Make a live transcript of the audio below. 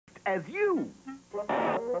as you. What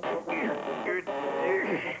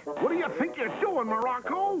do you think you're doing,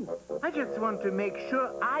 Morocco? I just want to make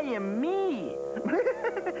sure I am me.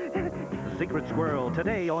 Secret Squirrel,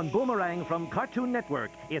 today on Boomerang from Cartoon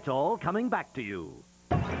Network. It's all coming back to you.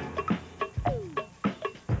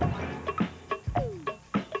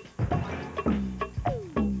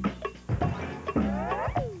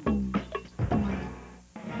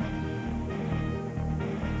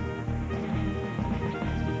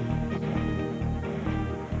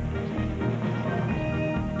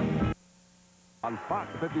 On Fox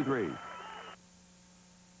 53.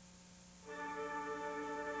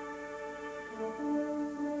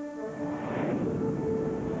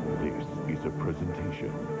 This is a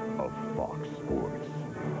presentation of Fox Sports.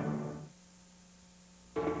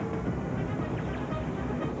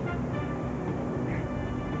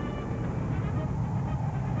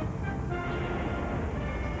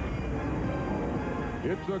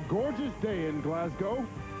 It's a gorgeous day in Glasgow.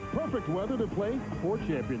 Perfect weather to play for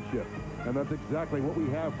championship. And that's exactly what we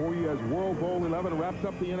have for you as World Bowl 11 wraps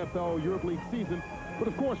up the NFL Europe League season. But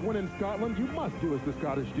of course, when in Scotland, you must do as the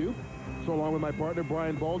Scottish do. So along with my partner,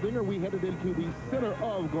 Brian Baldinger, we headed into the center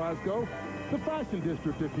of Glasgow, the fashion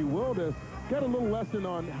district, if you will, to get a little lesson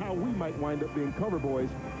on how we might wind up being cover boys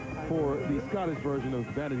for the Scottish version of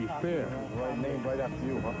Vanity Fair. Right name right after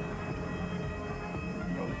you, huh?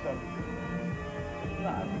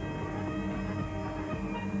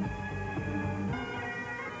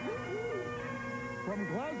 From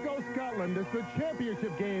Glasgow, Scotland, it's the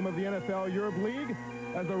championship game of the NFL Europe League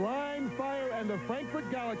as the Rhine Fire and the Frankfurt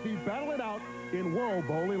Galaxy battle it out in World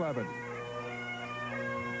Bowl 11.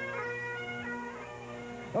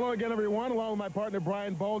 Hello again, everyone, along with my partner,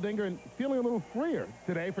 Brian Baldinger, and feeling a little freer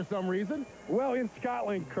today for some reason. Well, in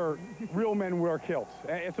Scotland, Kurt, real men wear kilts.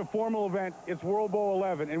 It's a formal event. It's World Bowl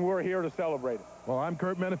 11, and we're here to celebrate it. Well, I'm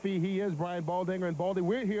Kurt Menefee. He is Brian Baldinger. And Baldy,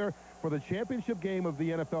 we're here for the championship game of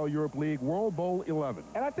the NFL Europe League, World Bowl 11.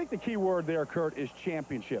 And I think the key word there, Kurt, is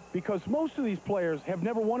championship, because most of these players have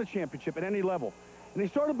never won a championship at any level. And they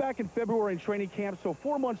started back in February in training camp, so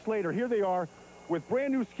 4 months later, here they are with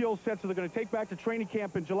brand new skill sets that they're going to take back to training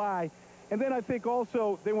camp in July. And then I think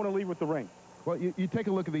also they want to leave with the ring. Well, you take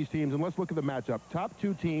a look at these teams, and let's look at the matchup. Top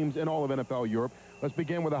two teams in all of NFL Europe. Let's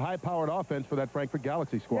begin with a high-powered offense for that Frankfurt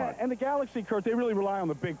Galaxy squad. Yeah, and the Galaxy, Kurt, they really rely on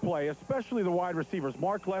the big play, especially the wide receivers.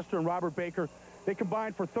 Mark Lester and Robert Baker, they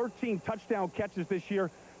combined for 13 touchdown catches this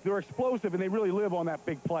year. They're explosive, and they really live on that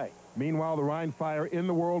big play. Meanwhile, the Rhine Fire in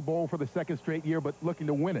the World Bowl for the second straight year, but looking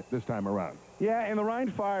to win it this time around. Yeah, and the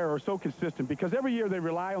Rhine Fire are so consistent because every year they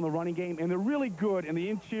rely on the running game, and they're really good in the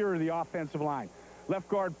interior of the offensive line. Left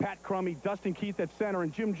guard Pat Crummy, Dustin Keith at center,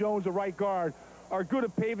 and Jim Jones, the right guard, are good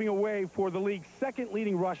at paving a way for the league's second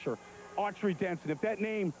leading rusher, Autry Denson. If that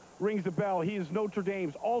name rings a bell, he is Notre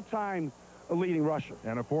Dame's all-time leading rusher.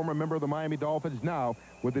 And a former member of the Miami Dolphins now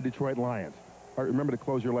with the Detroit Lions. All right, remember to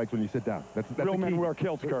close your legs when you sit down. That's real men wear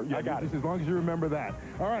kilts, Kurt. Yeah, I got it. As long as you remember that.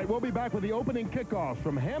 All right, we'll be back with the opening kickoffs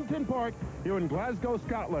from Hampton Park here in Glasgow,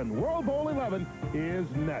 Scotland. World Bowl 11 is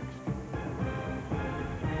next.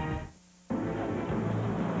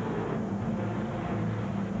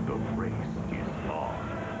 The race is on.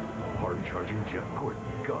 Hard-charging Jeff Gordon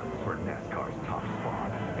guns for NASCAR's top spot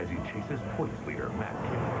as he chases points leader Matt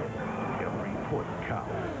Kenseth. Every point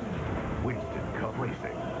counts. Winston Cup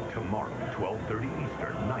Racing, tomorrow, 12:30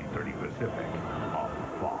 Eastern, 9:30 Pacific, on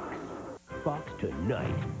Fox. Fox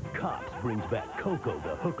tonight. Cops brings back Coco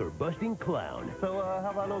the hooker-busting clown. So,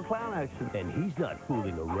 how about a little clown action? And he's not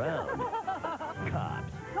fooling around.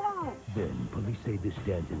 Cops. Come on. Then police say this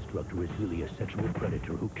dance instructor is really a sexual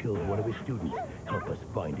predator who killed one of his students. Help us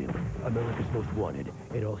find him. America's Most Wanted.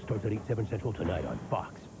 It all starts at 8/7 Central tonight on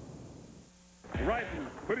Fox. Verizon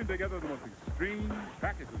is putting together the most extreme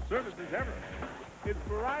package of services ever. It's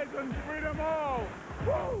Verizon Freedom All.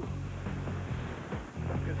 Woo!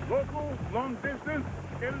 It's local, long distance,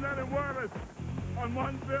 internet and wireless on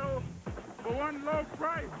one bill for one low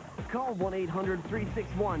price. Call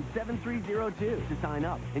 1-800-361-7302 to sign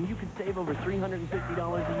up, and you could save over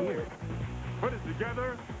 $350 a year. Put it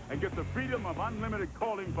together and get the freedom of unlimited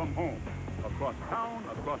calling from home. Across town,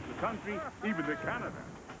 across the country, even to Canada.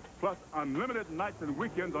 Plus unlimited nights and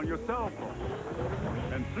weekends on your cell phone.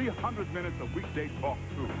 And 300 minutes of weekday talk,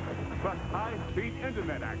 too. Plus high-speed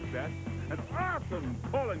internet access and awesome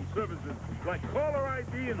calling services like caller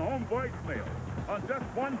ID and home voicemail on just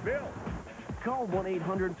one bill. Call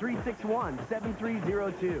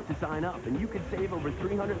 1-800-361-7302 to sign up, and you could save over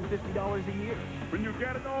 $350 a year. When you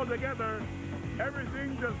get it all together,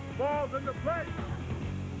 everything just falls into place.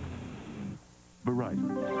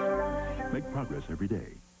 Verizon. Make progress every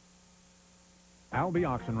day. Al the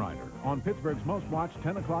Oxen Rider on Pittsburgh's most watched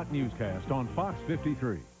 10 o'clock newscast on Fox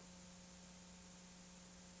 53.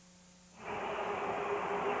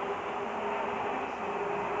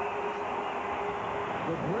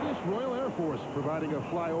 The British Royal Air Force providing a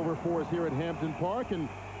flyover for us here at Hampton Park, and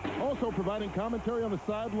also providing commentary on the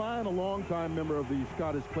sideline, a longtime member of the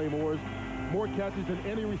Scottish Claymores. More catches than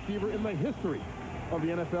any receiver in the history of the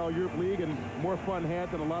NFL-Europe League, and more fun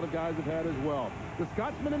had than a lot of guys have had as well. The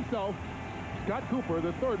Scotsman himself, Scott Cooper,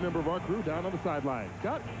 the third member of our crew, down on the sideline.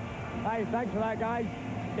 Scott? Hi, thanks for that, guys.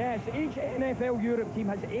 Yes, each NFL Europe team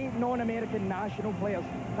has 8 non-American national players.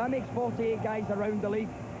 That makes 48 guys around the league.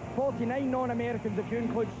 49 non-Americans if you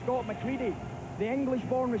include Scott McCready, the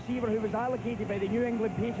English-born receiver who was allocated by the New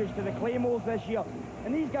England Patriots to the Claymores this year.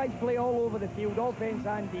 And these guys play all over the field, offense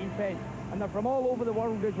and defense. And they're from all over the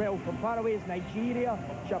world as well, from far away as Nigeria,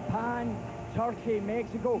 Japan, Turkey,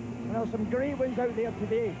 Mexico. And there's some great ones out there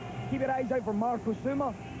today. Keep your eyes out for Marco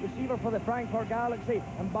Suma, receiver for the Frankfurt Galaxy,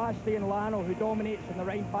 and Bastian Lano, who dominates in the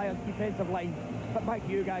Rhein-Fire's defensive line. But back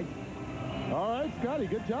to you guys. All right, Scotty,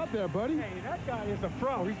 good job there, buddy. Hey, that guy is a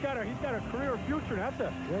pro. He's got a career future. That's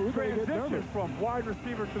a we transition from wide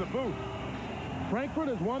receiver to the booth. Frankfurt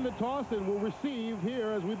has won the toss and will receive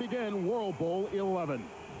here as we begin World Bowl 11.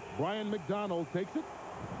 Brian McDonald takes it,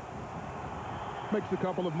 makes a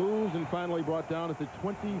couple of moves, and finally brought down at the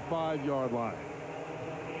 25-yard line.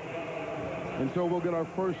 And so we'll get our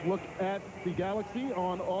first look at the Galaxy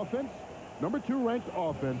on offense. Number 2 ranked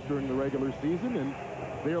offense during the regular season, and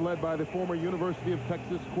they are led by the former University of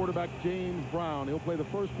Texas quarterback James Brown. He'll play the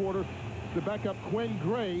first quarter. The backup Quinn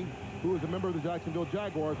Gray, who is a member of the Jacksonville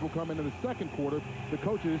Jaguars, will come into the second quarter. The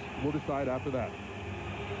coaches will decide after that.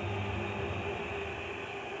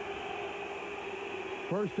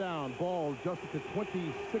 First down, ball just at the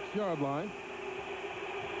 26-yard line.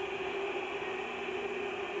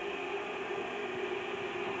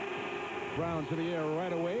 Brown to the air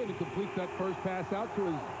right away, and he completes that first pass out to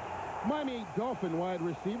his Miami Dolphin wide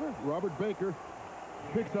receiver. Robert Baker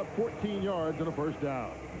picks up 14 yards and a first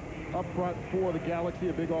down. Up front for the Galaxy,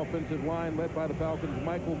 a big offensive line led by the Falcons.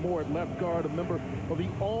 Michael Moore at left guard, a member of the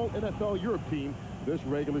All-NFL-Europe team this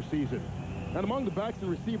regular season. And among the backs and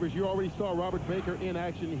receivers, you already saw Robert Baker in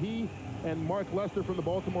action. He and Mark Lester from the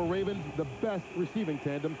Baltimore Ravens, the best receiving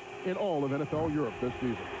tandem in all of NFL Europe this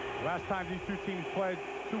season. Last time these two teams played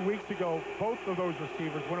 2 weeks ago, both of those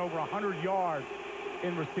receivers went over 100 yards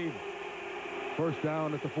in receiving. First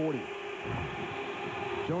down at the 40.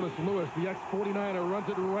 Jonas Lewis, the ex-49er, runs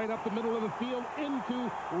it right up the middle of the field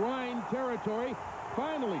into Rhine territory.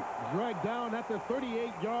 Finally dragged down at the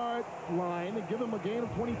 38-yard line and give him a gain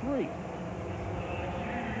of 23.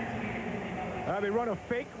 They run a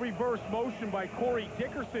fake reverse motion by Corey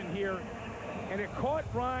Dickerson here, and it caught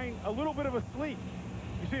Rhine a little bit of a sleep.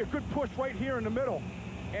 You see a good push right here in the middle,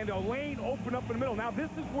 and a lane open up in the middle. Now this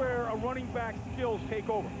is where a running back's skills take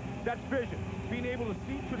over. That's vision, being able to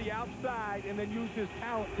see to the outside and then use his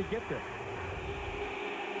talent to get there.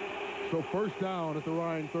 So first down at the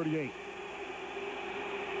Rhine 38.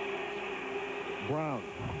 Brown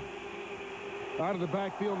out of the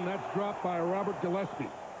backfield, and that's dropped by Robert Gillespie.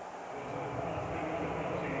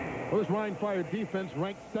 Well, this Rhine-Fire defense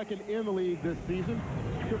ranked second in the league this season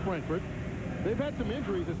to Frankfurt. They've had some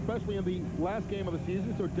injuries, especially in the last game of the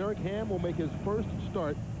season, so Derek Ham will make his first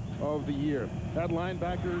start of the year. At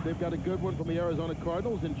linebacker, they've got a good one from the Arizona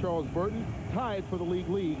Cardinals in Charles Burton, tied for the league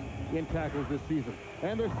lead in tackles this season.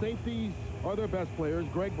 And their safeties are their best players,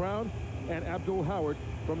 Greg Brown and Abdul Howard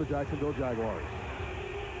from the Jacksonville Jaguars.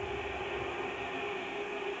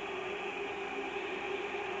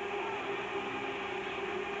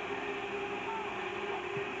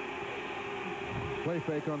 Play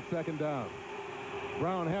fake on second down.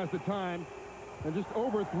 Brown has the time and just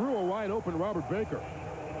overthrew a wide open Robert Baker.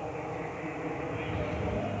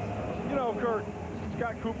 You know, Kurt,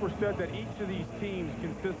 Scott Cooper said that each of these teams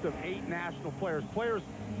consists of 8 national players. Players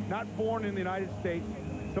not born in the United States.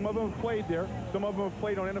 Some of them have played there. Some of them have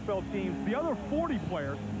played on NFL teams. The other 40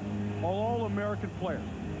 players are all American players.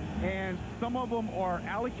 And some of them are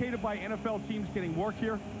allocated by NFL teams getting work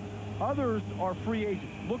here. Others are free agents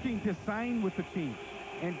looking to sign with the team.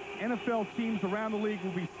 And NFL teams around the league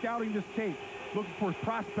will be scouting this tape, looking for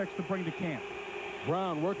prospects to bring to camp.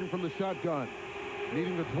 Brown working from the shotgun,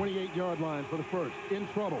 needing the 28-yard line for the first. In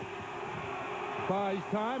trouble. Buys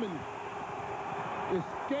time and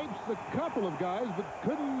escapes a couple of guys, but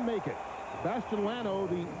couldn't make it. Bastian Lano,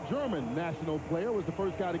 the German national player, was the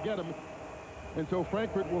first guy to get him. And so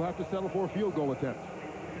Frankfurt will have to settle for a field goal attempt.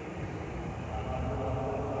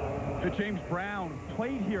 James Brown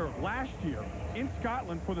played here last year in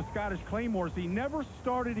Scotland for the Scottish Claymores. He never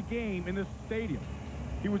started a game in this stadium.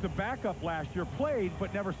 He was a backup last year, played,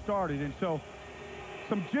 but never started. And so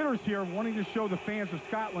some jitters here, wanting to show the fans of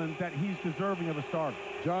Scotland that he's deserving of a start.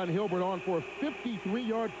 John Hilbert on for a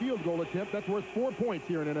 53-yard field goal attempt. That's worth 4 points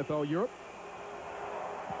here in NFL Europe.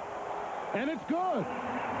 And it's good.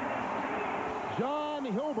 John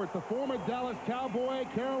Hilbert, the former Dallas Cowboy,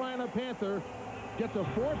 Carolina Panther, gets a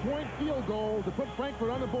 4-point field goal to put Frankfurt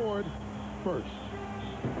on the board first.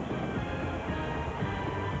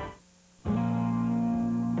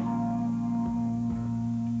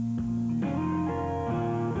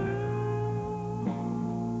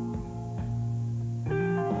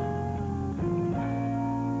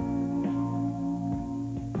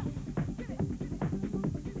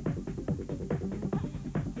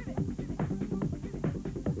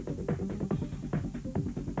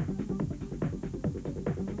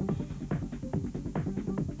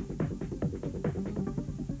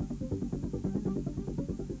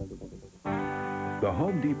 The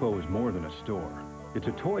Home Depot is more than a store. It's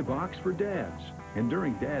a toy box for dads. And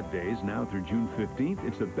during Dad Days, now through June 15th,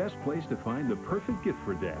 it's the best place to find the perfect gift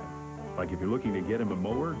for Dad. Like if you're looking to get him a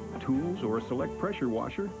mower, tools, or a select pressure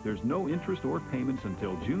washer, there's no interest or payments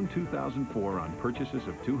until June 2004 on purchases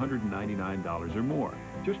of $299 or more.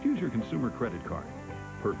 Just use your consumer credit card.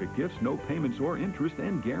 Perfect gifts, no payments or interest,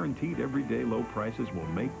 and guaranteed everyday low prices will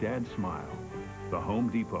make Dad smile. The Home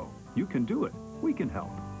Depot. You can do it. We can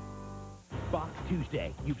help. Fox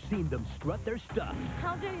Tuesday. You've seen them strut their stuff.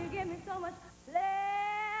 How dare you give me so much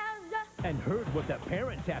pleasure? And heard what the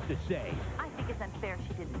parents have to say. I think it's unfair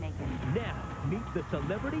she didn't make it. Now, meet the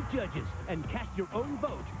celebrity judges and cast your own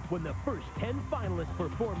vote when the first 10 finalists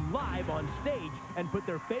perform live on stage and put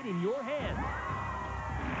their fate in your hands.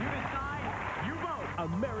 You decide, you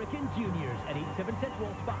vote. American Juniors at 8/7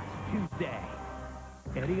 Central, Fox Tuesday.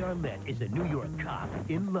 Eddie Arlett is a New York cop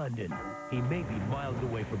in London. He may be miles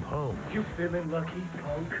away from home. You feeling lucky,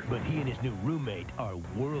 punk? But he and his new roommate are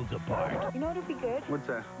worlds apart. You know what'd be good? What's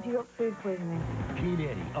that? New York food poisoning. Keen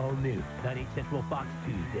Eddie, all new, 9/8 Central, Fox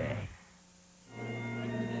Tuesday.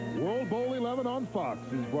 World Bowl 11 on Fox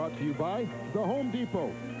is brought to you by the Home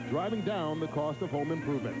Depot, driving down the cost of home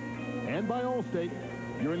improvement. And by Allstate,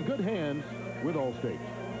 you're in good hands with Allstate.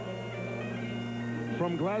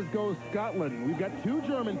 From Glasgow, Scotland, we've got 2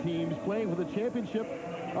 German teams playing for the championship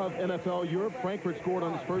of NFL Europe. Frankfurt scored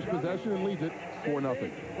on its first possession and leads it 4-0.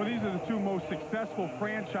 Well, these are the 2 most successful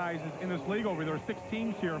franchises in this league over there. There are 6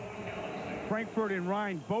 teams here. Frankfurt and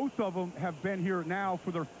Rhein, both of them have been here now for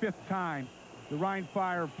their 5th time. The Rhein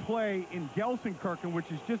Fire play in Gelsenkirchen, which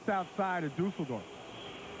is just outside of Dusseldorf.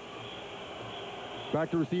 Back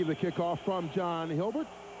to receive the kickoff from John Hilbert.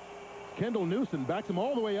 Kendall Newsom backs him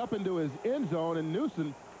all the way up into his end zone, and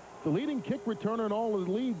Newsom, the leading kick returner in all of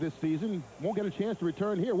the league this season, won't get a chance to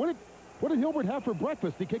return here. What did Hilbert have for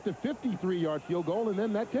breakfast? He kicked a 53-yard field goal and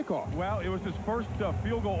then that kickoff. Well, it was his first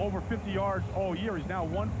field goal over 50 yards all year. He's now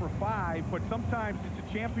 1 for 5, but sometimes it's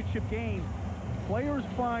a championship game. Players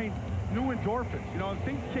find new endorphins. You know,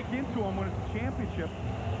 things kick into them when it's a championship,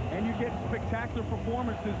 and you get spectacular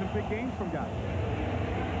performances in big games from guys.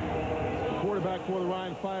 Quarterback for the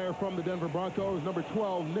Rhein Fire from the Denver Broncos, number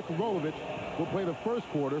 12, Nick Rolovich, will play the first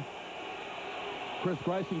quarter. Chris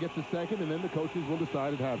Gleason gets the second, and then the coaches will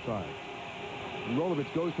decide at halftime.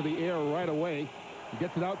 Rolovich goes to the air right away. He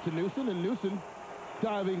gets it out to Newsom, and Newsom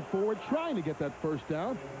diving forward, trying to get that first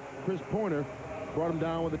down. Chris Pointer brought him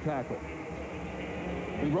down with a tackle.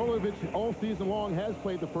 And Rolovich all season long has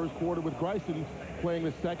played the first quarter with Gleason playing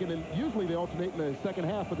the second, and usually they alternate in the second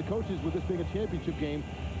half, but the coaches, with this being a championship game,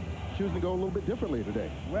 choosing to go a little bit differently today.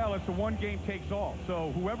 Well, it's a one game takes all.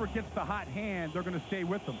 So whoever gets the hot hand, they're going to stay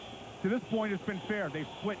with them. To this point, it's been fair. They've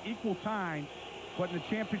split equal time, but in the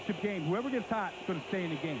championship game, whoever gets hot is going to stay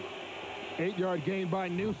in the game. 8-yard gain by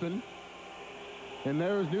Newsom. And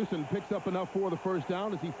there's Newsom, picks up enough for the first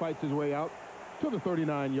down as he fights his way out to the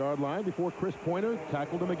 39-yard line before Chris Pointer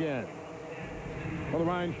tackled him again. Well, the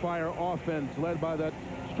Rhein Fire offense led by that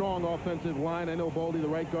strong offensive line. I know Baldy, the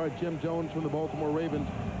right guard, Jim Jones from the Baltimore Ravens,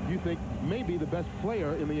 you think may be the best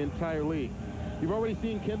player in the entire league. You've already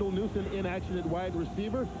seen Kendall Newsom in action at wide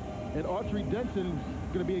receiver, and Autry Denson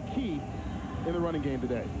is going to be a key in the running game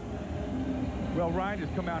today. Well, Ryan has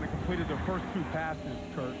come out and completed their first 2 passes,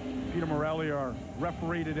 Kurt. Peter Morelli, our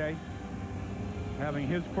referee today, having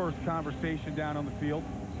his first conversation down on the field.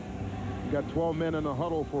 You got 12 men in the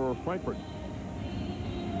huddle for Frankfurt.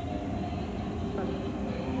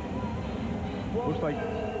 Looks like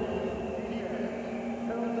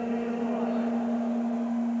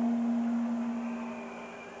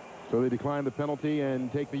So they decline the penalty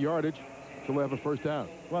and take the yardage. So they'll have a first down.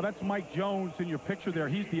 Well, that's Mike Jones in your picture there.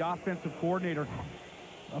 He's the offensive coordinator.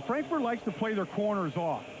 Frankfurt likes to play their corners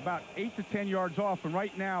off, about 8 to 10 yards off. And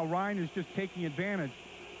right now, Ryan is just taking advantage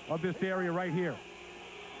of this area right here.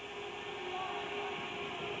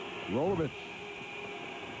 Rolovich.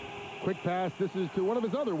 Quick pass. This is to one of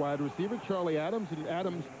his other wide receivers, Charlie Adams, and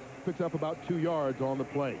Adams picks up about 2 yards on the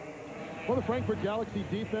play. Well, the Frankfurt Galaxy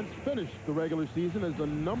defense finished the regular season as the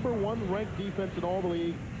 #1 ranked defense in all the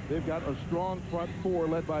league. They've got a strong front four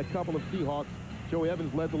led by a couple of Seahawks. Joey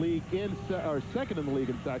Evans led the league second in the league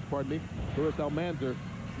in sacks, pardon me. Louis Almanzar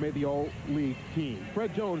made the all-league team.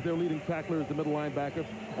 Fred Jones, their leading tackler, is the middle linebacker.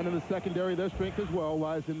 And in the secondary, their strength as well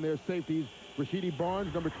lies in their safeties. Rashidi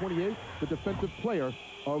Barnes, number 28, the defensive player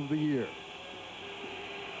of the year.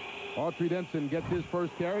 Autry Denson gets his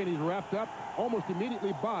first carry, and he's wrapped up almost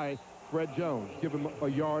immediately by Fred Jones. Give him a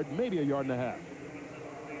yard, maybe a yard and a half.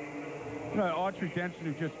 You know, Autry Denson,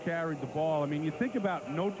 who just carried the ball. I mean, you think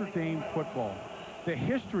about Notre Dame football, the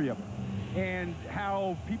history of it, and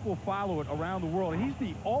how people follow it around the world. He's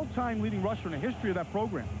the all-time leading rusher in the history of that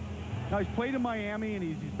program. Now, he's played in Miami, and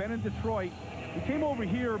he's been in Detroit. He came over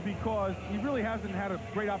here because he really hasn't had a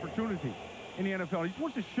great opportunity in the NFL. He just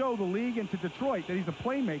wants to show the league and to Detroit that he's a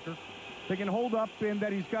playmaker that can hold up and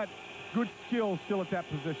that he's got good skills still at that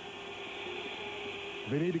position.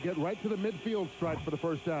 They need to get right to the midfield stripe for the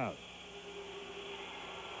first down.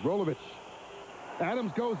 Rolovich.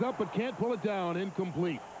 Adams goes up but can't pull it down.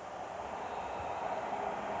 Incomplete.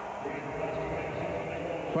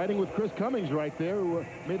 Fighting with Chris Cummings right there, who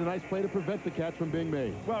made a nice play to prevent the catch from being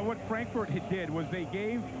made. Well, what Frankfurt did was they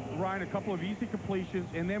gave Ryan a couple of easy completions,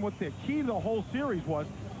 and then what the key to the whole series was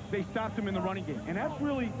they stopped him in the running game. And that's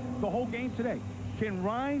really the whole game today. Can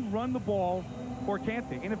Ryan run the ball or can't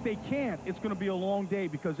they? And if they can't, it's going to be a long day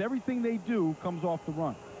because everything they do comes off the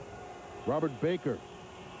run. Robert Baker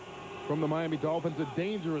from the Miami Dolphins, a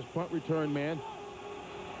dangerous punt return man.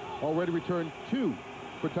 Already returned 2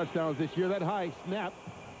 for touchdowns this year. That high snap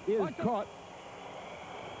is caught.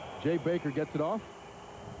 Jay Baker gets it off.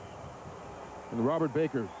 And Robert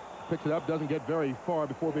Baker picks it up, doesn't get very far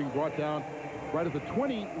before being brought down right at the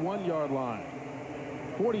 21-yard line.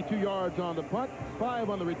 42 yards on the punt, 5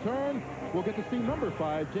 on the return. We'll get to see number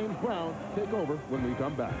 5, James Brown, take over when we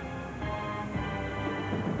come back.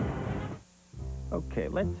 Okay,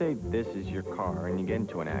 let's say this is your car and you get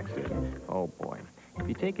into an accident. Oh boy. If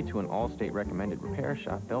you take it to an Allstate recommended repair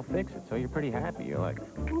shop, they'll fix it, so you're pretty happy. You're like,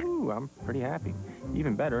 ooh, I'm pretty happy.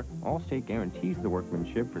 Even better, Allstate guarantees the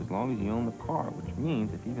workmanship for as long as you own the car, which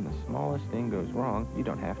means if even the smallest thing goes wrong, you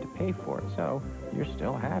don't have to pay for it. So you're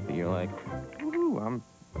still happy. You're like, ooh, I'm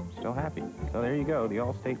still happy. So there you go, the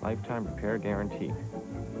Allstate Lifetime Repair Guarantee.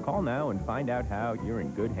 Call now and find out how you're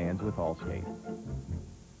in good hands with Allstate.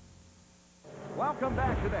 Welcome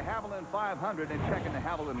back to the Haviland 500 and checking the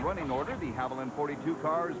Haviland running order. The Haviland 42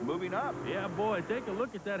 cars moving up. Yeah, boy, take a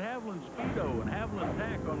look at that Haviland Speedo and Haviland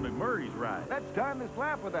Tack on McMurray's ride. Let's time this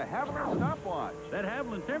lap with a Haviland stopwatch. That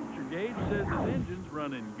Haviland temperature gauge says his engine's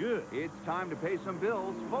running good. It's time to pay some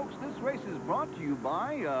bills. Folks, this race is brought to you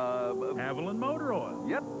by, Haviland Motor Oil.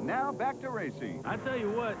 Yep, now back to racing. I tell you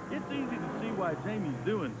what, it's easy to see why Jamie's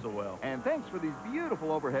doing so well. And thanks for these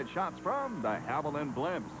beautiful overhead shots from the Haviland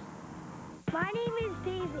Blimps. My name is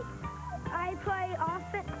David. I play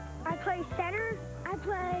offense. I play center. I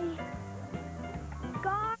play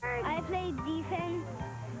guard. I play defense.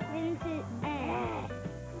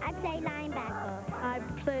 I play linebacker. I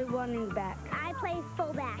play running back. I play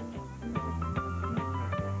fullback.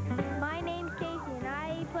 My name's Casey, and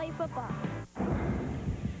I play football.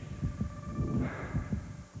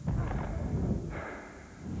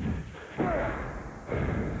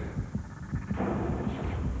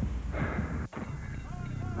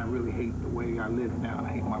 I really hate the way I live now. I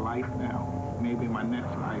hate my life now. Maybe in my next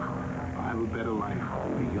life, I'll have a better life.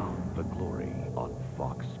 Beyond the Glory on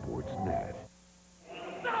Fox Sports Net.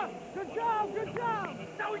 Stop! Good job! Good job!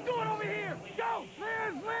 Now we do it over here! Go!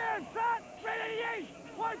 Clear! Set! 388!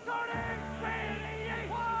 130! 388!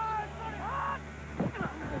 130!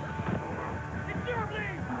 It's your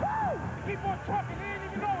lead! Woo! Keep on trucking. He ain't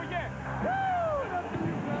even over yet. Woo! That's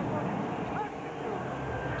you, man.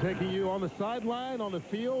 Taking you on the sideline, on the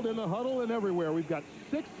field, in the huddle, and everywhere. We've got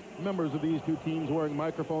 6 members of these 2 teams wearing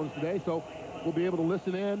microphones today, so we'll be able to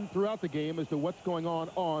listen in throughout the game as to what's going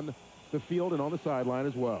on the field and on the sideline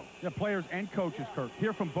as well. Yeah, players and coaches, Kirk.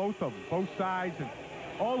 Hear from both of them, both sides, and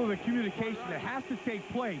all of the communication that has to take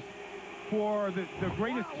place for the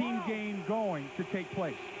greatest team game going to take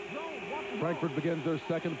place. Frankfurt begins their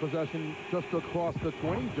second possession just across the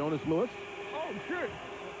 20. Jonas Lewis. Oh, shit.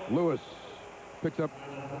 Lewis Picks up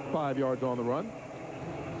 5 yards on the run.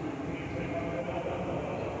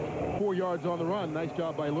 4 yards on the run. Nice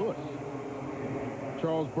job by Lewis.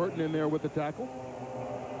 Charles Burton in there with the tackle.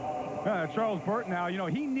 Charles Burton now, you know,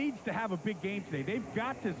 he needs to have a big game today. They've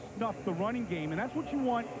got to snuff the running game, and that's what you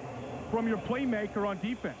want from your playmaker on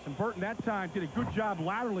defense. And Burton that time did a good job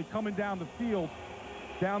laterally coming down the field,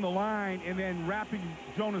 down the line, and then wrapping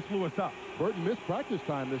Jonas Lewis up. Burton missed practice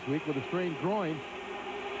time this week with a strained groin,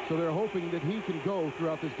 so they're hoping that he can go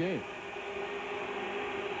throughout this game.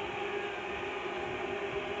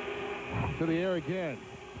 To the air again.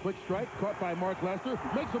 Quick strike caught by Mark Lester.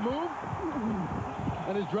 Makes a move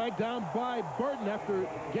and is dragged down by Burton after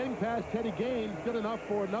getting past Teddy Gaines. Good enough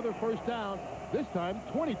for another first down. This time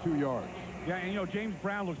 22 yards. Yeah, and you know, James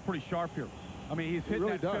Brown looks pretty sharp here. I mean, he's hitting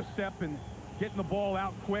really that fifth step and getting the ball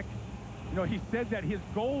out quick. You know, he said that his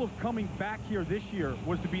goal of coming back here this year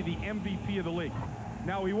was to be the MVP of the league.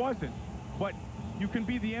 Now, he wasn't, but you can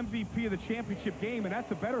be the MVP of the championship game, and that's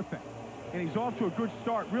a better thing. And he's off to a good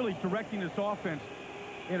start, really directing this offense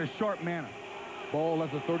in a sharp manner. Ball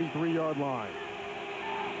at the 33-yard line.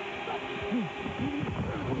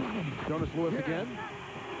 Jonas Lewis again.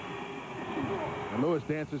 And Lewis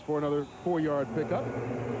dances for another 4-yard pickup.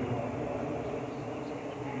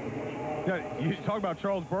 Yeah, you talk about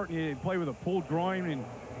Charles Burton. He played with a pulled groin and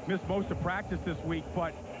missed most of practice this week,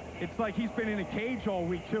 but it's like he's been in a cage all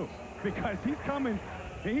week, too, because he's coming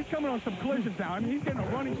on some collisions now. I mean, he's getting a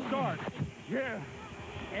running start. Yeah.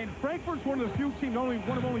 And Frankfurt's one of the few teams,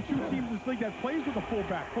 one of only 2 teams in this league that plays with a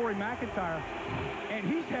fullback, Corey McIntyre. And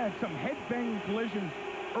he's had some head-banging collisions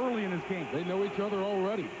early in his game. They know each other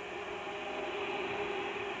already.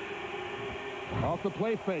 Off the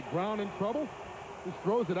play fake. Brown in trouble. Just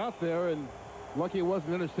throws it out there, and lucky it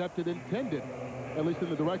wasn't intercepted intended, at least in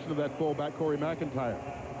the direction of that fullback, Corey McIntyre.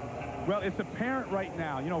 Well, it's apparent right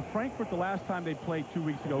now. You know, Frankfurt, the last time they played 2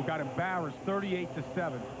 weeks ago, got embarrassed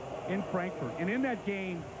 38-7 in Frankfurt. And in that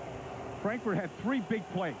game, Frankfurt had 3 big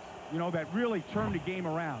plays, you know, that really turned the game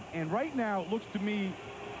around. And right now, it looks to me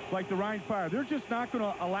like the Rhein Fire, they're just not going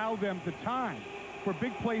to allow them the time for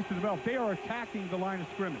big plays to develop. They are attacking the line of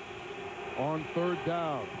scrimmage. On 3rd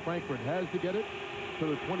down, Frankfurt has to get it to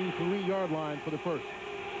the 23-yard line for the first.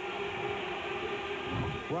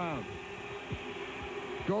 Brown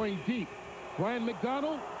going deep. Brian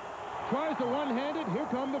McDonald tries the one-handed. Here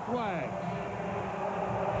come the flags.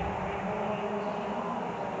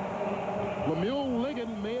 Lemuel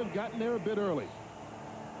Ligon may have gotten there a bit early.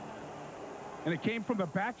 And it came from the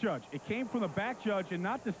back judge. It came from the back judge and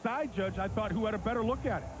not the side judge, I thought, who had a better look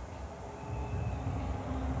at it.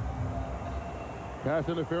 Pass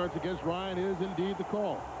interference against Ryan is indeed the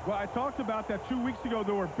call. Well, I talked about that 2 weeks ago.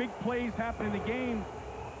 There were big plays happening in the game.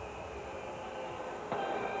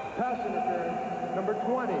 Pass interference, number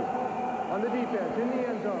 20, on the defense, in the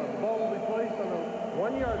end zone. The ball will be placed on the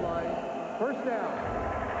 1-yard line. First down.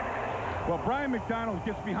 Well, Brian McDonald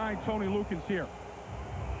gets behind Tony Lukens here.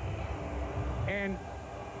 And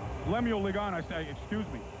Lemuel Ligon,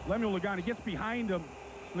 Lemuel Ligon, he gets behind him.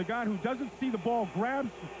 Ligon, who doesn't see the ball,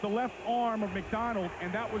 grabs the left arm of McDonald,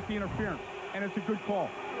 and that was the interference. And it's a good call.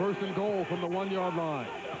 First and goal from the 1-yard line.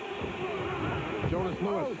 Jonas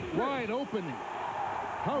Lewis, wide open.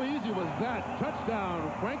 How easy was that?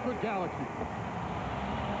 Touchdown, Frankfurt Galaxy.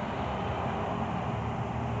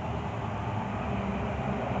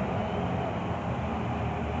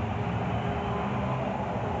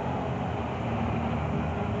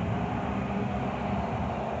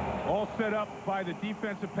 All set up by the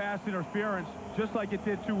defensive pass interference, just like it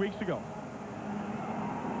did 2 weeks ago.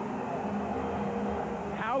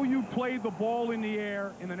 How you play the ball in the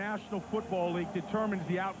air in the National Football League determines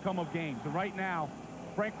the outcome of games. And right now,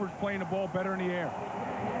 Frankfurt's playing the ball better in the air.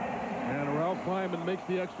 And Ralph Kleiman makes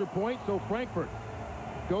the extra point, so Frankfurt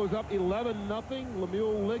goes up 11-0.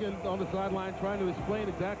 Lemuel Ligon on the sideline trying to explain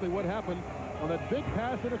exactly what happened on that big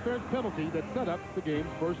pass interference penalty that set up the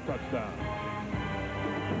game's first touchdown.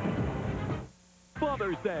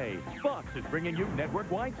 Father's Day. Fox is bringing you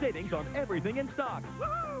network-wide savings on everything in stock.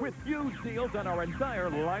 With huge deals on our entire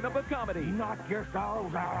lineup of comedy. Knock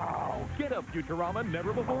yourselves out. Get a Futurama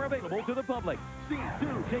never before available to the public. See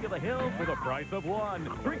 2 King of the Hill for the price of 1.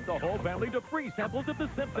 Treat the whole family to free samples of The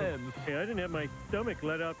Simpsons. Hey, I didn't have my stomach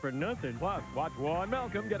let out for nothing. Plus, watch one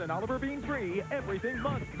Malcolm get an Oliver Bean free. Everything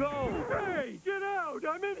must go. Hey, get out!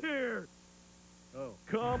 I'm in here! Oh.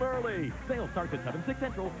 Come early. Sale starts at 7/6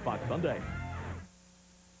 Central, Fox Sunday.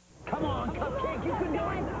 Come on, Cupcake, you can do it!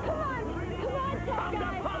 Come on, tough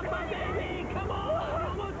guy! Papa, baby! Come on! We're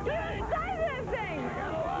almost Get inside this thing!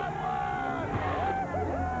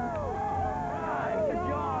 Good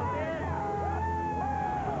job, man!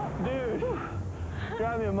 Dude,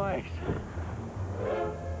 got me, Mike.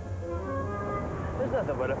 There's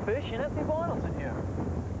nothing but a fish and empty bottles in here.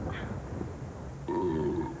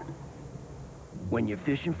 When you're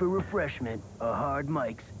fishing for refreshment, a hard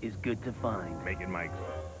Mike's is good to find. Make it Mike's.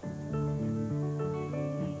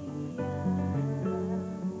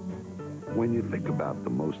 When you think about the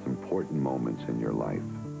most important moments in your life,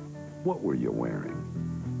 what were you wearing?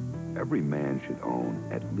 Every man should own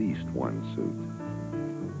at least one suit.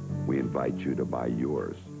 We invite you to buy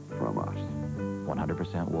yours from us.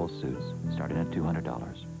 100% wool suits, starting at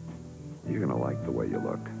 $200. You're gonna like the way you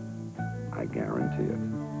look. I guarantee it.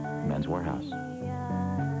 Men's Warehouse.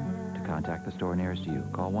 To contact the store nearest you,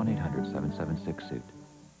 call 1-800-776-SUIT.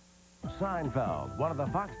 Seinfeld, one of the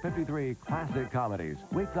Fox 53 classic comedies,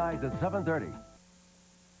 weeknights at 7:30.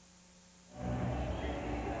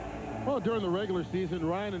 Well, during the regular season,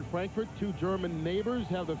 Ryan and Frankfurt, two German neighbors,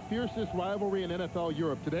 have the fiercest rivalry in NFL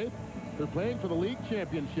Europe today. They're playing for the league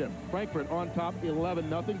championship. Frankfurt on top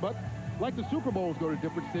 11-0, but like the Super Bowls go to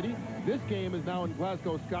different cities, this game is now in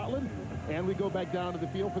Glasgow, Scotland, and we go back down to the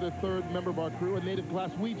field for the third member of our crew, a native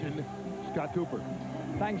Glaswegian, Scott Cooper.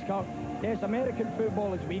 Thanks, Kirk. Yes, American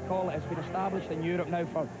football, as we call it, has been established in Europe now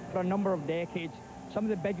for a number of decades. Some of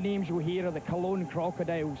the big names you'll hear are the Cologne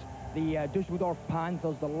Crocodiles, the Dusseldorf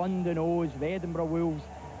Panthers, the London O's, the Edinburgh Wolves.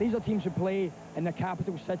 These are teams who play in the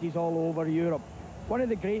capital cities all over Europe. One of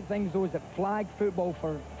the great things, though, is that flag football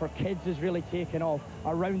for kids is really taken off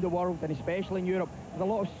around the world, and especially in Europe. There's a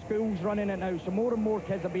lot of schools running it now, so more and more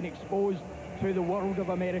kids have been exposed to the world of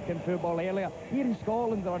American football earlier. Here in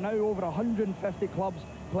Scotland, there are now over 150 clubs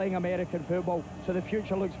playing American football, so the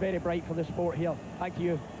future looks very bright for the sport here. Back to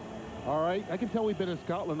you. All right, I can tell we've been in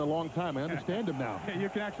Scotland a long time. I understand him now. You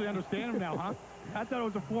can actually understand him now, huh? I thought it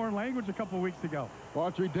was a foreign language a couple of weeks ago.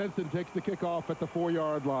 Audrey Denson takes the kickoff at the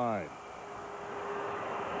 4-yard line.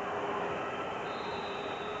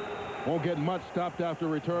 Won't get much, stopped after a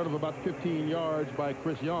return of about 15 yards by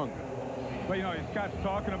Chris Young. But, you know, Scott's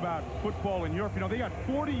talking about football in Europe. You know, they got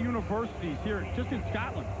 40 universities here just in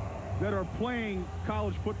Scotland that are playing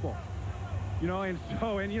college football. You know, and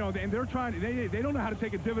they're trying, they don't know how to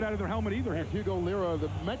take a divot out of their helmet either. And Hugo Lira, the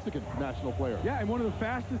Mexican national player. Yeah, and one of the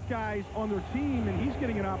fastest guys on their team, and he's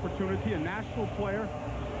getting an opportunity, a national player.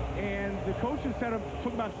 And the coaches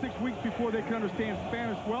took about 6 weeks before they could understand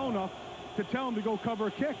Spanish well enough to tell him to go cover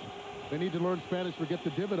a kick. They need to learn Spanish for get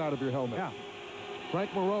the divot out of your helmet. Yeah.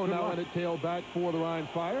 Frank Moreau now in it, tailback for the Rhine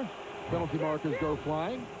Fire. Penalty markers go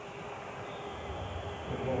flying.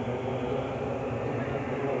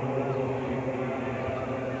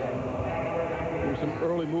 There's some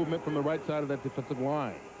early movement from the right side of that defensive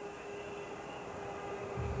line.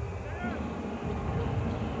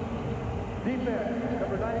 Defense,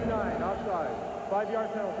 number 99, offside.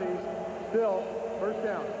 5-yard penalties. Still, first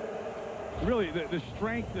down. Really, the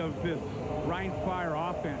strength of this Rhine Fire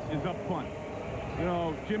offense is up front. You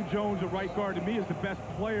know, Jim Jones, a right guard, to me, is the best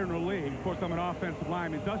player in the league. Of course, I'm an offensive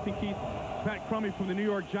lineman. Dustin Keith, Pat Crummy from the New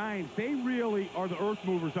York Giants, they really are the earth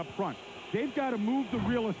movers up front. They've got to move the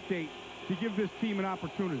real estate to give this team an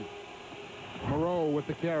opportunity. Moreau with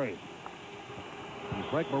the carry. And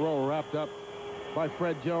Frank Moreau wrapped up by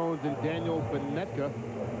Fred Jones and Daniel Benetka.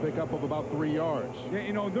 Pick up of about 3 yards. Yeah,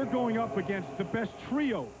 you know, they're going up against the best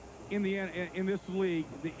trio in this league,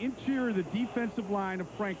 the interior, the defensive line of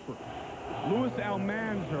Frankfurt. Louis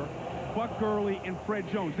Almanzar, Buck Gurley, and Fred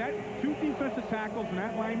Jones. That two defensive tackles and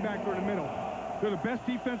that linebacker in the middle. They're the best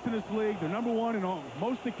defense in this league. They're number one in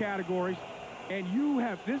most of the categories. And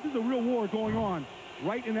this is a real war going on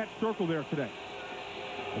right in that circle there today.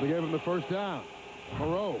 They gave him the first down.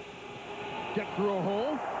 Moreau gets through a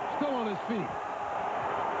hole, still on his feet.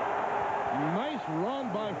 Nice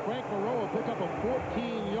run by Frank Moreau, a pickup of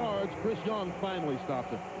 14 yards. Chris Young finally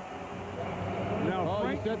stopped him. Now,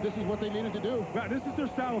 Frank he said this is what they needed to do. Well, this is their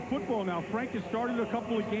style of football now. Frank has started a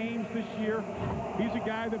couple of games this year. He's a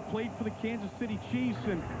guy that played for the Kansas City Chiefs,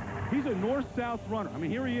 and he's a north-south runner. I mean,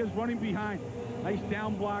 here he is running behind. Nice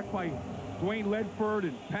down block by Dwayne Ledford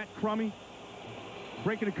and Pat Crummy.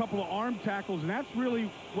 Breaking a couple of arm tackles, and that's really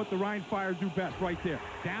what the Rhine Fire do best right there.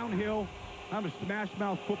 Downhill, have a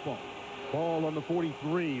smash-mouth football. Ball on the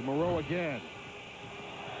 43. Moreau again.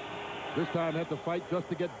 This time had to fight just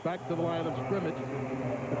to get back to the line of scrimmage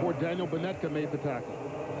before Daniel Benetka made the tackle.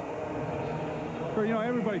 So, you know,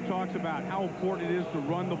 everybody talks about how important it is to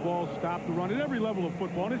run the ball, stop the run at every level of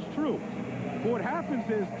football, and it's true. But what happens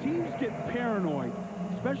is teams get paranoid,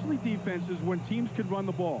 especially defenses, when teams can run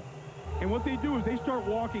the ball. And what they do is they start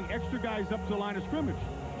walking extra guys up to the line of scrimmage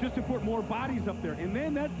just to put more bodies up there. And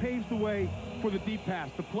then that paves the way for the deep pass,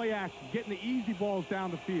 the play action, getting the easy balls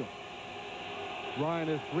down the field. Ryan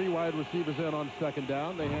has 3 wide receivers in on second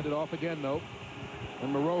down. They hand it off again, though.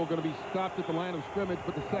 And Moreau going to be stopped at the line of scrimmage,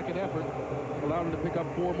 but the second effort allowed him to pick up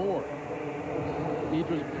 4 more.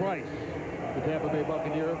 Idris Price, the Tampa Bay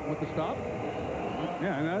Buccaneer, with the stop.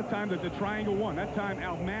 Yeah, and that time the triangle won. That time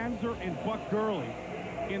Almanzar and Buck Gurley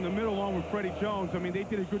in the middle along with Freddie Jones. I mean, they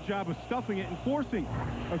did a good job of stuffing it and forcing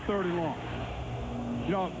a 3rd and long.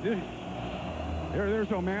 You know, there's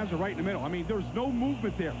Almanzar right in the middle. I mean, there's no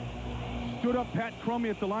movement there. Stood up Pat Crummy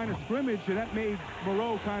at the line of scrimmage, and that made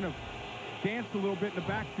Moreau kind of dance a little bit in the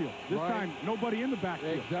backfield. This time, nobody in the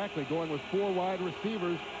backfield. Exactly, going with 4 wide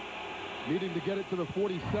receivers, needing to get it to the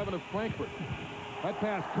 47 of Frankfurt. That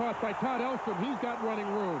pass caught by Todd Elstrom. He's got running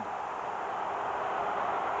room.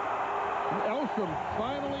 And Elstrom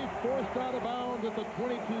finally forced out of bounds at the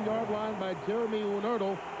 22-yard line by Jeremy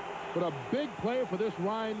Unertl. But a big play for this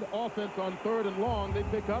Rhine offense on 3rd and long. They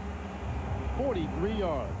pick up 43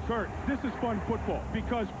 yards. Kurt, this is fun football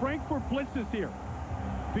because Frankfurt blitzes here.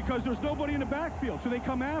 Because there's nobody in the backfield. So they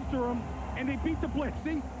come after him, and they beat the blitz.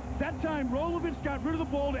 See, that time Rolovich got rid of the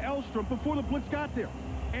ball to Elstrom before the blitz got there.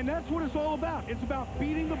 And that's what it's all about. It's about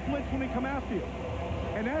beating the blitz when they come after you.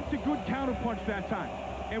 And that's a good counterpunch that time.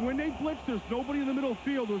 And when they blitz, there's nobody in the middle of the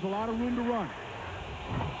field. There's a lot of room to run.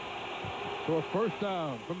 So a first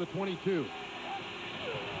down from the 22.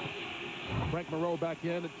 Frank Moreau back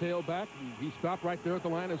in at tailback. He stopped right there at the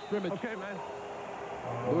line of scrimmage. Okay, man.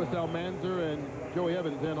 Louis Almanzar and Joey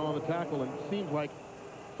Evans in on the tackle. And it seems like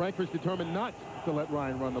Frankfurt's determined not to let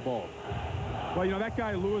Ryan run the ball. Well, you know, that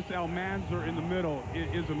guy, Louis Almanzar, in the middle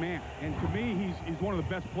is a man. And to me, he's one of the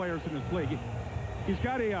best players in this league. He's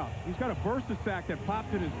got a burst sack that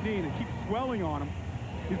popped in his knee, and it keeps swelling on him.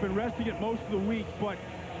 He's been resting it most of the week. But,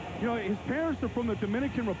 you know, his parents are from the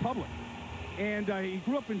Dominican Republic. And he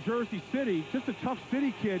grew up in Jersey City, just a tough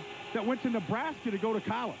city kid that went to Nebraska to go to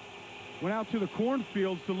college. Went out to the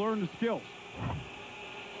cornfields to learn the skills.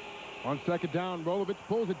 On second down, Rolovich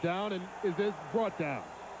pulls it down and is brought down.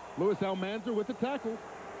 Louis Almanzar with the tackle.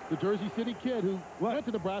 The Jersey City kid who went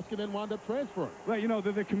to Nebraska and then wound up transferring. Well, you know,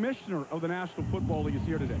 the commissioner of the National Football League is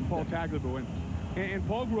here today, Paul Tagliabue. And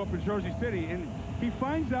Paul grew up in Jersey City, and he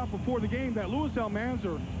finds out before the game that Louis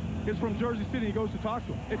Almanzar is from Jersey City. He goes to talk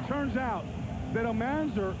to him. It turns out that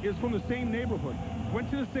Almanzar is from the same neighborhood,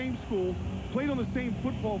 went to the same school, played on the same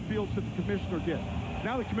football fields that the commissioner did.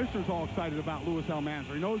 Now the commissioner's all excited about Louis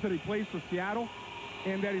Almanzar. He knows that he plays for Seattle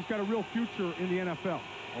and that he's got a real future in the NFL.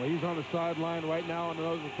 Well, he's on the sideline right now in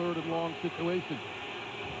another 3rd and long situation.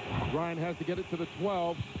 Ryan has to get it to the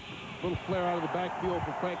 12. Little flare out of the backfield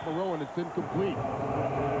for Frank Moreau, and it's incomplete.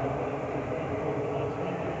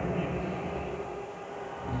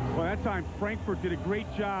 Well, that time Frankfurt did a great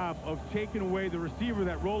job of taking away the receiver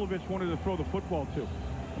that Rolovich wanted to throw the football to.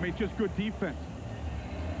 I mean, just good defense.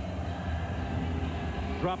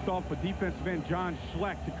 Dropped off a defensive end, John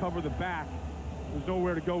Schleck, to cover the back. There's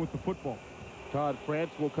nowhere to go with the football. Todd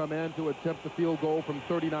France will come in to attempt the field goal from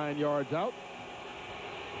 39 yards out.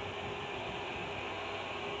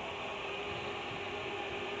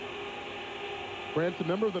 France, a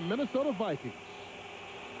member of the Minnesota Vikings.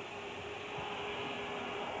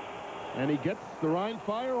 And he gets the Rhine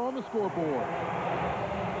Fire on the scoreboard.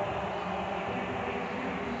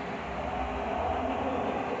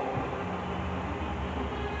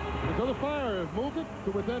 So the Fire have moved it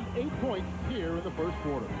to within 8 points here in the first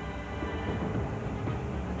quarter.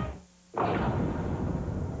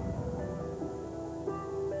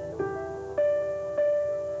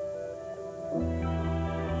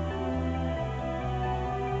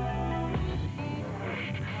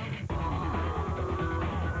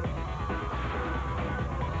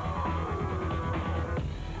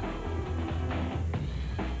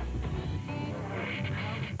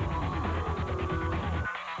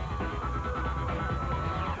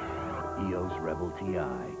 Rebel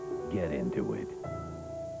TI. Get into it.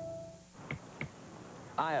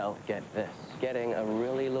 I'll get this. Getting a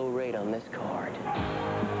really low rate on this card.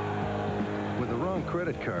 With the wrong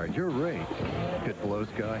credit card, your rate could blow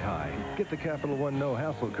sky high. Get the Capital One No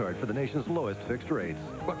Hassle card for the nation's lowest fixed rates.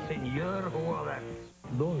 What's in your wallet?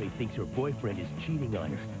 Lori thinks her boyfriend is cheating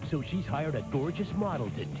on her, so she's hired a gorgeous model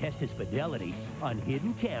to test his fidelity on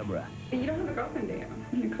hidden camera. You don't have a girlfriend, do you?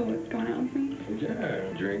 Nicole, what's going on with me?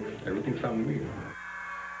 Yeah, drinks. Everything's fine with me.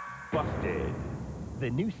 Busted. The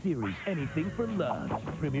new series, Anything for Love,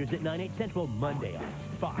 premieres at 9/8 Central Monday on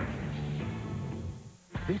Fox.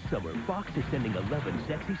 This summer, Fox is sending 11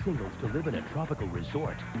 sexy singles to live in a tropical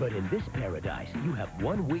resort. But in this paradise, you have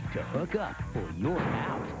 1 week to hook up or you're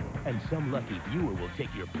out. And some lucky viewer will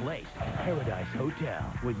take your place. Paradise Hotel,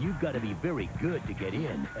 where you've got to be very good to get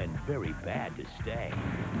in and very bad to stay.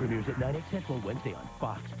 Premieres at 9, 8 Central Wednesday on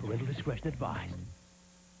Fox. Parental discretion advised.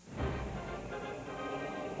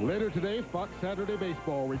 Later today, Fox Saturday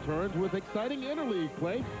Baseball returns with exciting interleague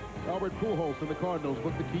play. Albert Pujols and the Cardinals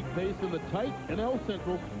look to keep pace in the tight NL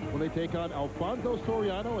Central when they take on Alfonso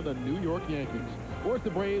Soriano and the New York Yankees. Or it's the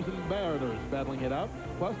Braves and Mariners battling it out,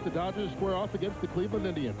 plus the Dodgers square off against the Cleveland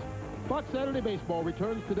Indians. Fox Saturday Baseball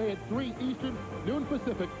returns today at 3 Eastern, noon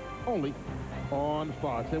Pacific, only on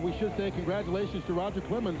Fox. And we should say congratulations to Roger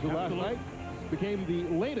Clemens, who last night became the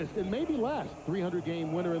latest and maybe last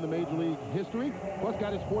 300-game winner in the Major League history, plus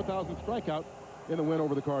got his 4,000th strikeout in the win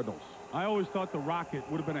over the Cardinals. I always thought the Rocket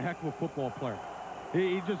would have been a heck of a football player.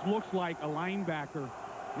 He just looks like a linebacker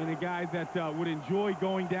and a guy that would enjoy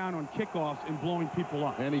going down on kickoffs and blowing people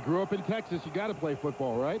up. And he grew up in Texas. You got to play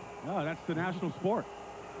football, right? Oh, that's the national sport.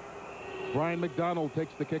 Brian McDonald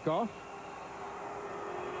takes the kickoff.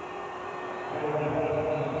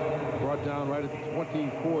 Brought down right at the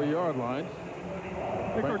 24-yard line.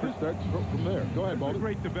 Frankfurt starts from there. Go ahead, Baldy. It's a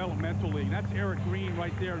great developmental league. That's Eric Green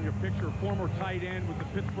right there in your picture, former tight end with the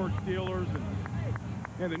Pittsburgh Steelers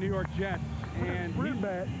and the New York Jets. And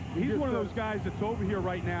he's one of those guys that's over here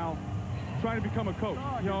right now trying to become a coach.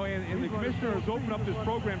 You know, and the commissioner has opened up this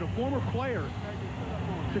program to former players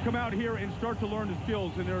to come out here and start to learn the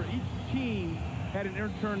skills. And each team had an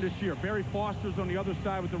intern this year. Barry Foster's on the other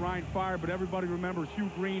side with the Rhine Fire, but everybody remembers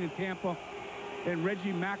Hugh Green in Tampa. And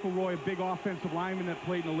Reggie McElroy, a big offensive lineman that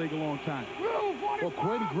played in the league a long time. Well,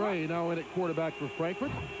 Quinn Gray now in at quarterback for Frankfurt.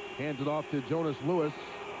 Hands it off to Jonas Lewis.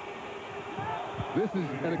 This is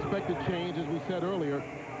an expected change, as we said earlier.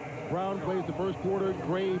 Brown plays the first quarter,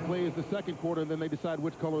 Gray plays the second quarter, and then they decide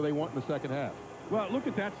which color they want in the second half. Well, look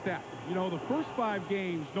at that stat. You know, the first 5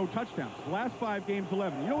 games, no touchdowns. The last 5 games,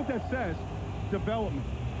 11. You know what that says? Development.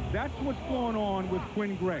 That's what's going on with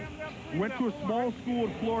Quinn Gray. Went to a small school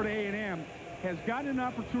at Florida A&M. Has gotten an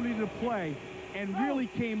opportunity to play and really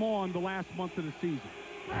came on the last month of the season.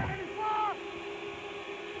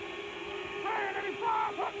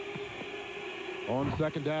 On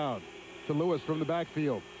second down to Lewis from the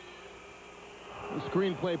backfield. The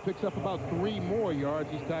screenplay picks up about 3 more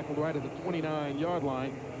yards. He's tackled right at the 29-yard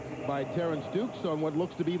line by Terrence Dukes on what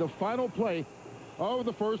looks to be the final play of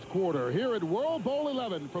the first quarter. Here at World Bowl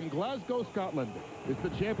 11 from Glasgow, Scotland. It's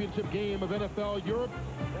the championship game of NFL Europe.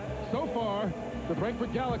 So far, the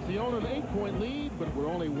Frankfurt Galaxy own an 8-point lead, but we're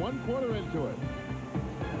only 1 quarter into it.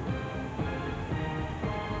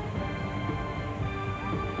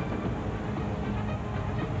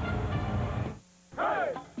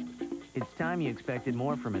 It's time you expected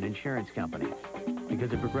more from an insurance company.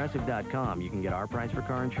 Because at Progressive.com, you can get our price for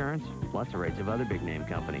car insurance, plus the rates of other big-name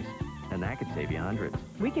companies. And that could save you hundreds.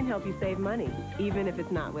 We can help you save money, even if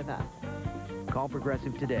it's not with us. Call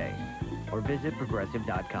Progressive today, or visit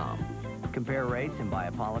Progressive.com. Compare rates and buy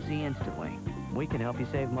a policy instantly. We can help you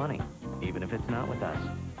save money, even if it's not with us.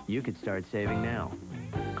 You could start saving now.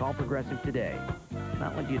 Call Progressive today.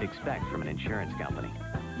 Not what you'd expect from an insurance company.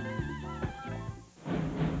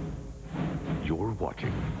 You're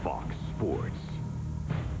watching Fox Sports.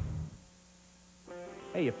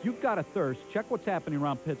 Hey, if you've got a thirst, check what's happening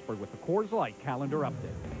around Pittsburgh with the Coors Light calendar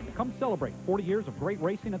update. Come celebrate 40 years of great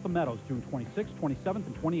racing at the Meadows, June 26th, 27th,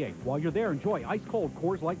 and 28th. While you're there, enjoy ice-cold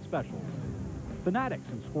Coors Light specials. Fanatics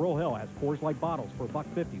in Squirrel Hill has Coors Light bottles for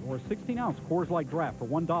 $1.50 or a 16-ounce Coors Light draft for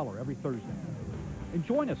 $1 every Thursday. And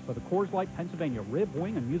join us for the Coors Light Pennsylvania Rib,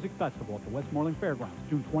 Wing, and Music Festival at the Westmoreland Fairgrounds,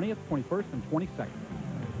 June 20th, 21st, and 22nd.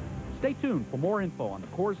 Stay tuned for more info on the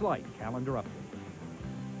Coors Light calendar update.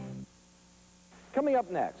 Coming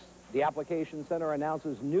up next, the Application Center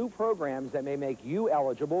announces new programs that may make you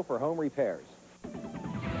eligible for home repairs.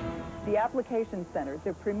 The Application Center,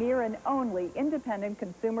 the premier and only independent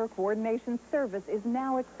consumer coordination service, is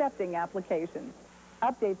now accepting applications.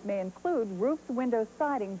 Updates may include roofs, windows,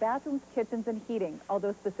 siding, bathrooms, kitchens, and heating.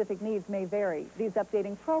 Although specific needs may vary, these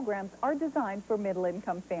updating programs are designed for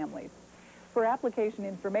middle-income families. For application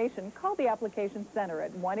information, call the Application Center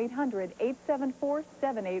at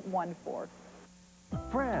 1-800-874-7814.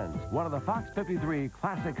 Friends, one of the Fox 53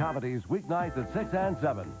 classic comedies, weeknights at 6 and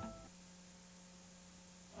 7.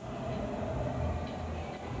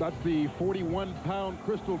 That's the 41-pound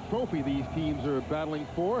Crystal Trophy these teams are battling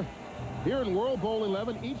for. Here in World Bowl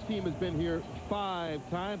 11, each team has been here 5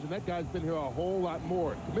 times, and that guy's been here a whole lot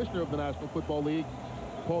more. Commissioner of the National Football League,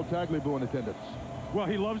 Paul Tagliabue, in attendance. Well,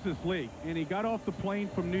 he loves this league, and he got off the plane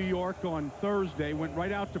from New York on Thursday, went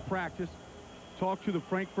right out to practice, talked to the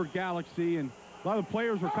Frankfurt Galaxy, and a lot of the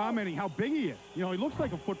players were commenting how big he is. You know, he looks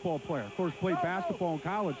like a football player. Of course, played basketball in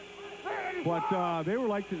college, but they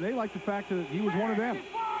liked the fact that he was one of them.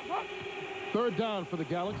 Third down for the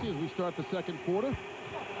Galaxy as we start the second quarter.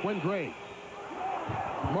 Quinn Gray.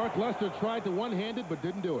 Mark Lester tried to one-hand it, but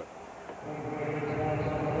didn't do it.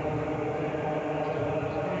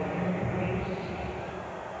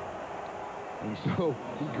 And so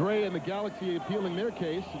Gray and the Galaxy appealing their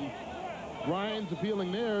case, and Ryan's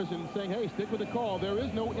appealing theirs and saying, hey, stick with the call. There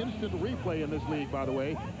is no instant replay in this league, by the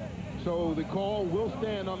way. So the call will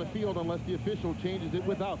stand on the field unless the official changes it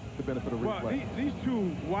without the benefit of replay. Well, these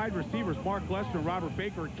two wide receivers, Mark Lester and Robert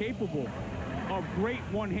Baker, are capable of great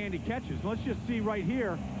one-handed catches. Let's just see right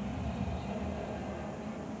here.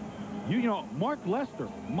 You know, Mark Lester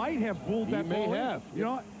might have bulled that ball. He may have. You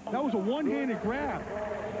know, that was a one-handed grab.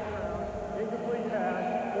 Incomplete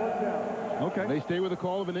pass, fourth down. Okay. They stay with the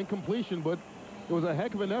call of an incompletion, but it was a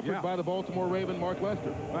heck of an effort by the Baltimore Raven, Mark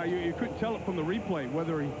Lester. You couldn't tell it from the replay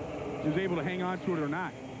whether he was able to hang on to it or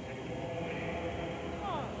not.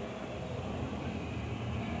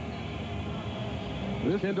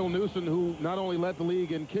 This Kendall Newsom, who not only led the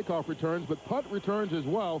league in kickoff returns, but punt returns as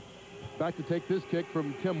well. Back to take this kick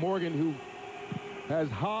from Tim Morgan, who has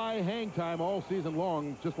high hang time all season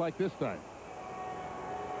long, just like this time.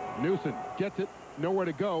 Newsom gets it, nowhere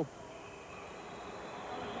to go.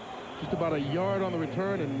 Just about a yard on the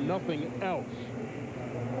return and nothing else.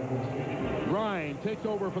 Ryan takes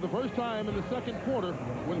over for the first time in the second quarter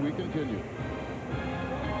when we continue.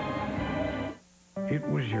 It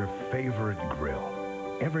was your favorite grill.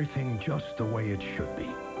 Everything just the way it should be.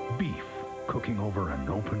 Beef cooking over an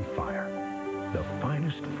open fire. The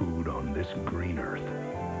finest food on this green earth.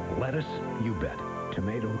 Lettuce, you bet.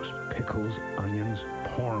 Tomatoes, pickles, onions,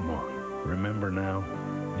 pour 'em on. Remember now,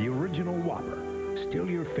 the original Whopper. Still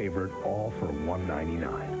your favorite, all for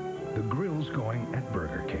 $1.99. The grill's going at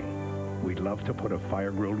Burger King. We'd love to put a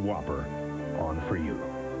fire-grilled Whopper on for you.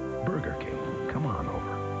 Burger King, come on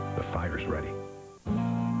over. The fire's ready.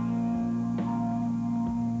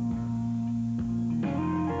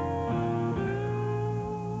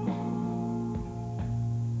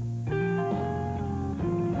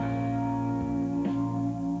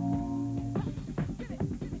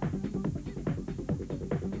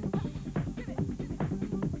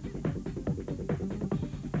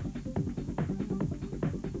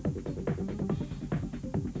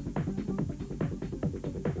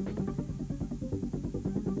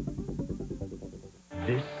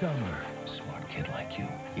 This summer, smart kid like you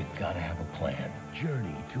gotta have a plan.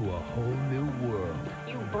 Journey to a whole new world.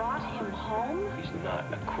 You brought him home? He's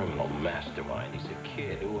not a criminal mastermind. He's a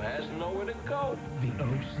kid who has nowhere to go. The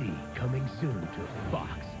OC, coming soon to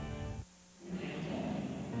Fox.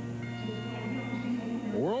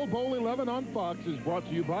 World Bowl 11 on Fox is brought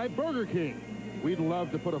to you by Burger King. We'd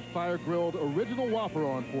love to put a fire-grilled original Whopper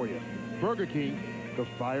on for you. Burger King, the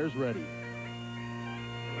fire's ready.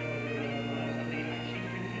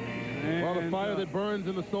 Well, the fire that burns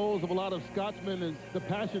in the souls of a lot of Scotsmen is the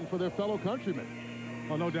passion for their fellow countrymen.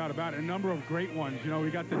 Well, no doubt about it. A number of great ones. You know,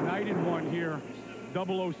 we got the knighted one here.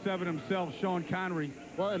 007 himself, Sean Connery.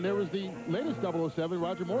 Well, and there was the latest 007.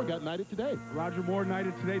 Roger Moore got knighted today. Roger Moore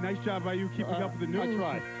knighted today. Nice job by you keeping up with the news. I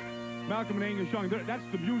tried. Malcolm and Angus Young. That's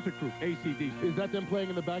the music group, ACDC. Is that them playing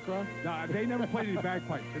in the background? No, they never played any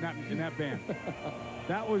bagpipes in that band.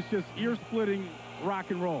 That was just ear-splitting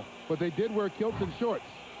rock and roll. But they did wear kilts and shorts.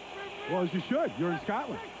 Well, as you should. You're in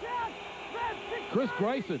Scotland. Chris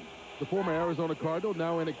Bryson, the former Arizona Cardinal,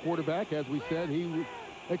 now in at quarterback. As we said, he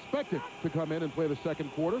expected to come in and play the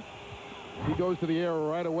second quarter. He goes to the air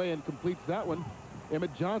right away and completes that one.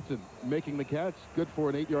 Emmett Johnson making the catch. Good for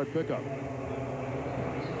an 8-yard pickup.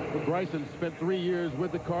 But Bryson spent 3 years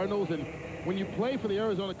with the Cardinals, and when you play for the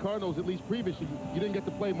Arizona Cardinals, at least previously, you didn't get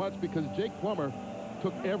to play much because Jake Plummer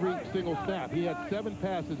took every single snap. He had 7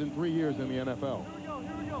 passes in 3 years in the NFL.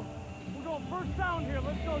 First down here.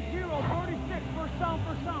 Let's go 0-36. First down.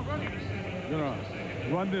 Ready? You're going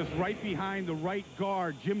to run this right behind the right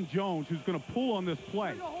guard, Jim Jones, who's going to pull on this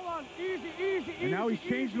play. Hold on. Easy. And now he's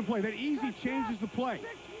changing the play. That easy changes the play.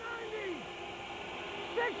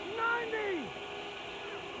 690.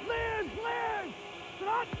 Liz.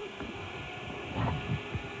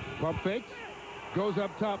 Pump fakes. Goes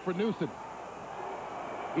up top for Newsom.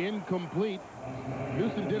 Incomplete.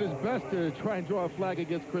 Newsom did his best to try and draw a flag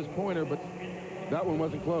against Chris Pointer, but that one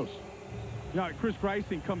wasn't close. Yeah, Chris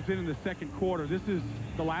Bryson comes in the second quarter. This is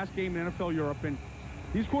the last game in NFL Europe, and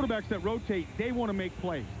These quarterbacks that rotate, they want to make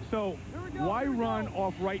plays. So why run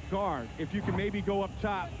off right guard if you can maybe go up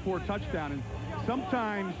top for a touchdown? And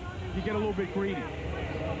sometimes you get a little bit greedy.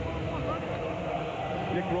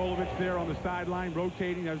 Nick Rolovich there on the sideline,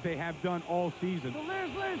 rotating as they have done all season.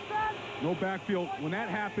 No backfield. When that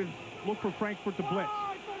happens, look for Frankfurt to blitz.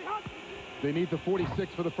 They need the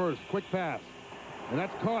 46 for the first. Quick pass. And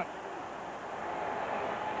that's caught.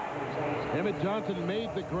 Emmett Johnson made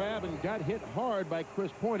the grab and got hit hard by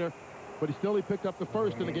Chris Pointer, but he picked up the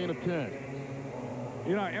first in a gain of 10.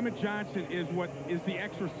 You know, Emmett Johnson is the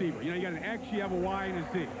X receiver. You know, you got an X, you have a Y, and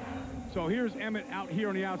a Z. So here's Emmett out here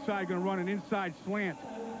on the outside, going to run an inside slant.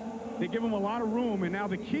 They give him a lot of room, and now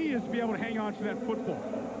the key is to be able to hang on to that football.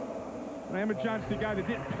 Now, Emmett Johnson's the guy that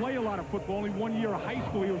didn't play a lot of football. Only 1 year of high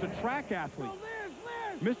school, he was a track athlete.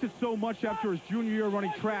 Missed it so much after his junior year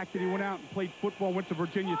running track that he went out and played football, went to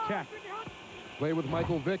Virginia Tech. Play with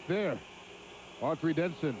Michael Vick there. Autry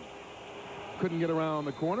Denson couldn't get around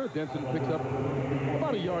the corner. Denson picks up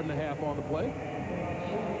about 1.5 yards on the play.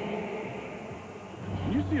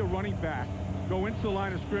 You see a running back go into the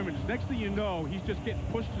line of scrimmage. Next thing you know, he's just getting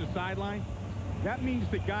pushed to the sideline. That means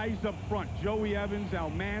the guys up front, Joey Evans,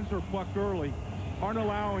 Al Manzer, Buck Gurley, aren't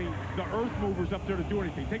allowing the earth movers up there to do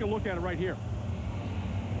anything. Take a look at it right here.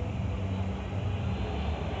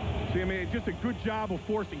 See, I mean, it's just a good job of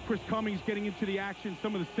forcing. Chris Cummings getting into the action.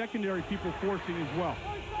 Some of the secondary people forcing as well.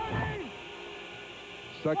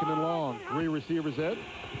 Second and long. 3 receivers, Ed.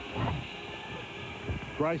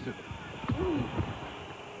 Bryson.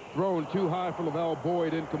 Thrown too high for Lavelle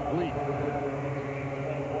Boyd, incomplete.